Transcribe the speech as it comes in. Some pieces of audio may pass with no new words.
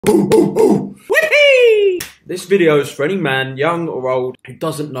Whippy! This video is for any man, young or old, who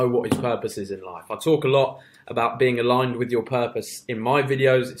doesn't know what his purpose is in life. I talk a lot about being aligned with your purpose in my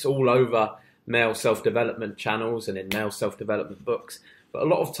videos. It's all over male self-development channels and in male self-development books. But a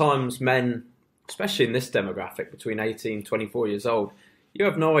lot of times men, especially in this demographic, between 18 and 24 years old, you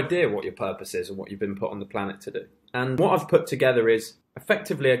have no idea what your purpose is and what you've been put on the planet to do. And what I've put together is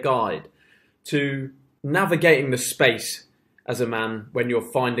effectively a guide to navigating the space as a man when you're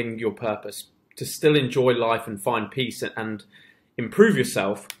finding your purpose, to still enjoy life and find peace and improve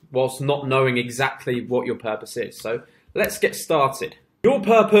yourself whilst not knowing exactly what your purpose is. So let's get started. Your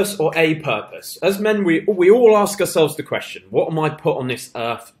purpose or a purpose. As men, we all ask ourselves the question, what am I put on this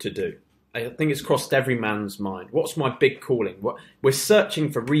earth to do? I think it's crossed every man's mind. What's my big calling? We're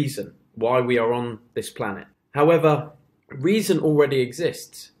searching for reason why we are on this planet. However, reason already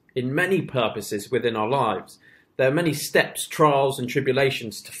exists in many purposes within our lives. There are many steps, trials and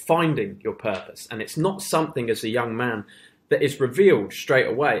tribulations to finding your purpose, and it's not something as a young man that is revealed straight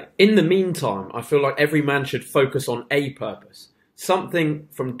away. In the meantime, I feel like every man should focus on a purpose, something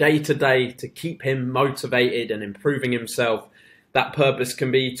from day to day to keep him motivated and improving himself. That purpose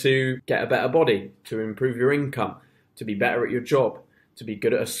can be to get a better body, to improve your income, to be better at your job, to be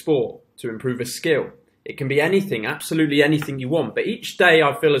good at a sport, to improve a skill. It can be anything, absolutely anything you want. But each day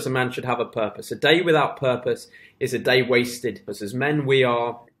I feel as a man should have a purpose. A day without purpose is a day wasted. Because as men, we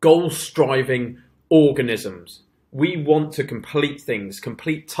are goal-striving organisms. We want to complete things,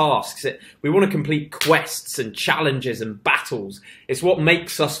 complete tasks. We want to complete quests and challenges and battles. It's what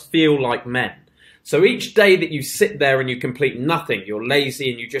makes us feel like men. So each day that you sit there and you complete nothing, you're lazy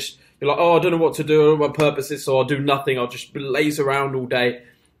and you're like, oh, I don't know what to do, I don't know what my purpose is, so I'll do nothing, I'll just laze around all day.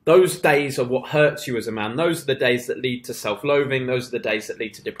 Those days are what hurts you as a man. Those are the days that lead to self-loathing. Those are the days that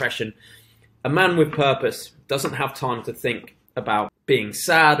lead to depression. A man with purpose doesn't have time to think about being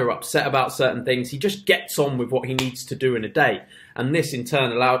sad or upset about certain things. He just gets on with what he needs to do in a day. And this in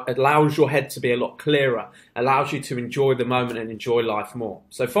turn allows your head to be a lot clearer, allows you to enjoy the moment and enjoy life more.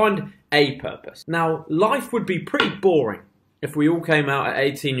 So find a purpose. Now, life would be pretty boring if we all came out at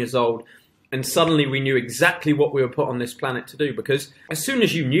 18 years old and suddenly we knew exactly what we were put on this planet to do, because as soon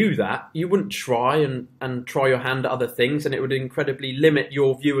as you knew that, you wouldn't try and try your hand at other things, and it would incredibly limit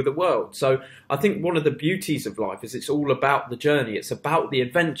your view of the world. So I think one of the beauties of life is it's all about the journey. It's about the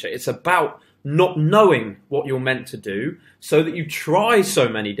adventure. It's about not knowing what you're meant to do, so that you try so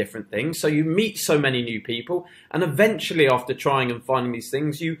many different things, so you meet so many new people, and eventually after trying and finding these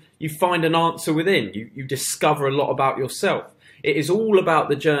things, you find an answer within. You discover a lot about yourself. It is all about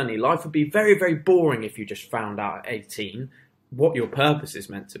the journey. Life would be very, very boring if you just found out at 18 what your purpose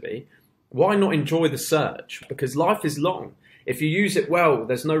is meant to be. Why not enjoy the search? Because life is long. If you use it well,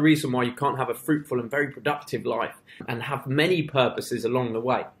 there's no reason why you can't have a fruitful and very productive life and have many purposes along the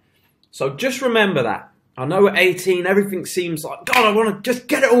way. So just remember that. I know at 18, everything seems like, God, I want to just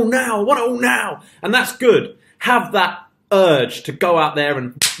get it all now. I want it all now. And that's good. Have that urge to go out there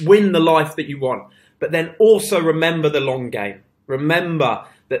and win the life that you want. But then also remember the long game. Remember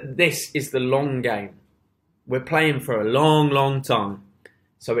that this is the long game. We're playing for a long, long time.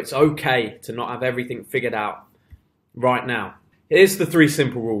 So it's okay to not have everything figured out right now. Here's the 3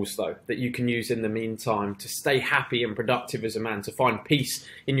 simple rules, though, that you can use in the meantime to stay happy and productive as a man, to find peace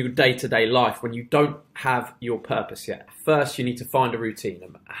in your day-to-day life when you don't have your purpose yet. First, you need to find a routine.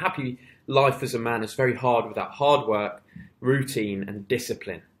 A happy life as a man is very hard without hard work, routine, and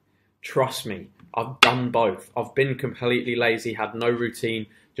discipline. Trust me, I've done both. I've been completely lazy, had no routine,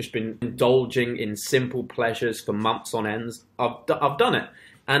 just been indulging in simple pleasures for months on ends. I've done it.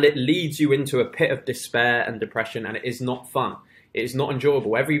 And it leads you into a pit of despair and depression, and it is not fun. It is not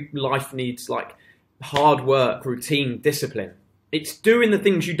enjoyable. Every life needs like hard work, routine, discipline. It's doing the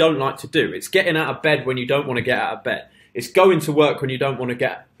things you don't like to do. It's getting out of bed when you don't want to get out of bed. It's going to work when you don't want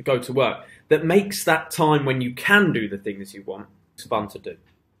to go to work. That makes that time when you can do the things you want, it's fun to do.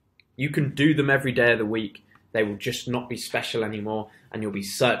 You can do them every day of the week. They will just not be special anymore, and you'll be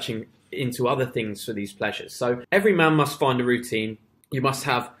searching into other things for these pleasures. So every man must find a routine. You must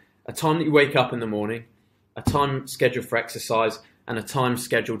have a time that you wake up in the morning, a time scheduled for exercise, and a time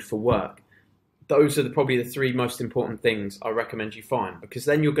scheduled for work. Those are probably the 3 most important things I recommend you find, because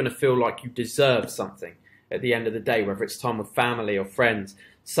then you're going to feel like you deserve something at the end of the day, whether it's time with family or friends,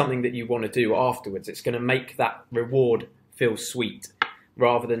 something that you want to do afterwards. It's going to make that reward feel sweet,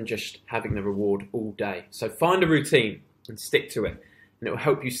 rather than just having the reward all day. So find a routine and stick to it, and it will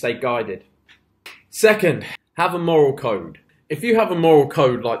help you stay guided. Second, have a moral code. If you have a moral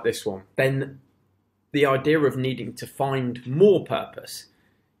code like this one, then the idea of needing to find more purpose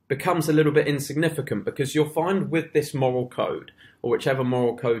becomes a little bit insignificant, because you'll find with this moral code, or whichever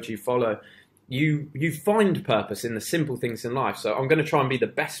moral code you follow, you find purpose in the simple things in life. So I'm going to try and be the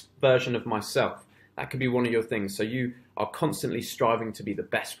best version of myself. That could be one of your things. So you are constantly striving to be the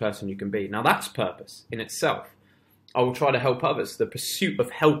best person you can be. Now that's purpose in itself. I will try to help others. The pursuit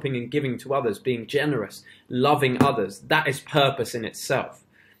of helping and giving to others, being generous, loving others, that is purpose in itself.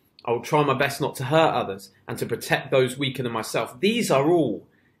 I will try my best not to hurt others and to protect those weaker than myself. These are all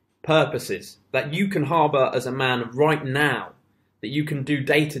purposes that you can harbour as a man right now, that you can do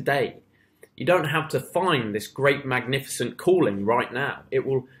day to day. You don't have to find this great magnificent calling right now. It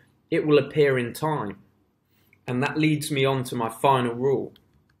will appear in time. And that leads me on to my final rule.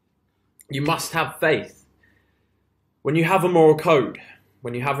 You must have faith. When you have a moral code,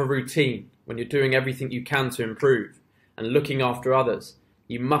 when you have a routine, when you're doing everything you can to improve and looking after others,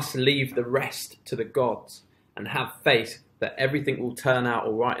 you must leave the rest to the gods and have faith that everything will turn out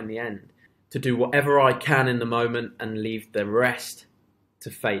all right in the end. To do whatever I can in the moment and leave the rest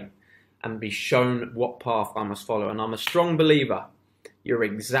to fate and be shown what path I must follow. And I'm a strong believer you're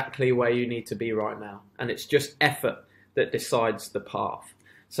exactly where you need to be right now. And it's just effort that decides the path.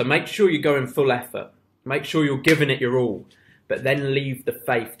 So make sure you go in full effort. Make sure you're giving it your all. But then leave the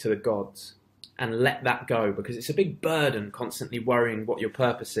faith to the gods and let that go, because it's a big burden constantly worrying what your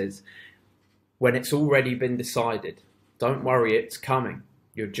purpose is when it's already been decided. Don't worry, it's coming.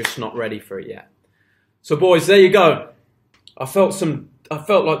 You're just not ready for it yet. So boys, there you go. I felt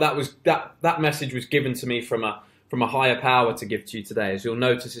like that message was given to me from a higher power to give to you today. As you'll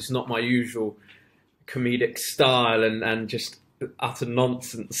notice, it's not my usual comedic style and just utter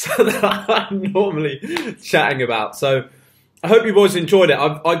nonsense that I'm normally chatting about. So I hope you boys enjoyed it.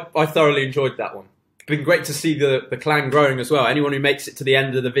 I thoroughly enjoyed that one. It's been great to see the clan growing as well. Anyone who makes it to the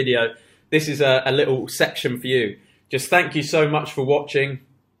end of the video, this is a little section for you. Just thank you so much for watching.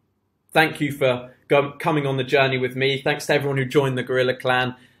 Thank you for coming on the journey with me. Thanks to everyone who joined the Gorilla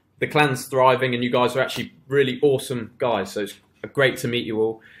Clan. The clan's thriving and you guys are actually really awesome guys. So it's great to meet you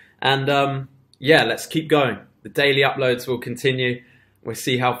all. And yeah, let's keep going. The daily uploads will continue. We'll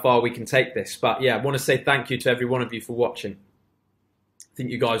see how far we can take this. But yeah, I want to say thank you to every one of you for watching. I think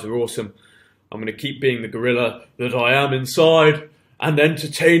you guys are awesome. I'm going to keep being the gorilla that I am inside and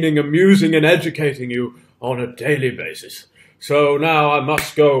entertaining, amusing and educating you on a daily basis. So now I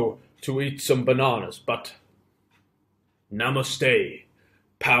must go to eat some bananas, but namaste.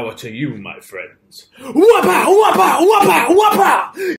 Power to you, my friends. Whoppa, whoppa, whoppa, whoppa!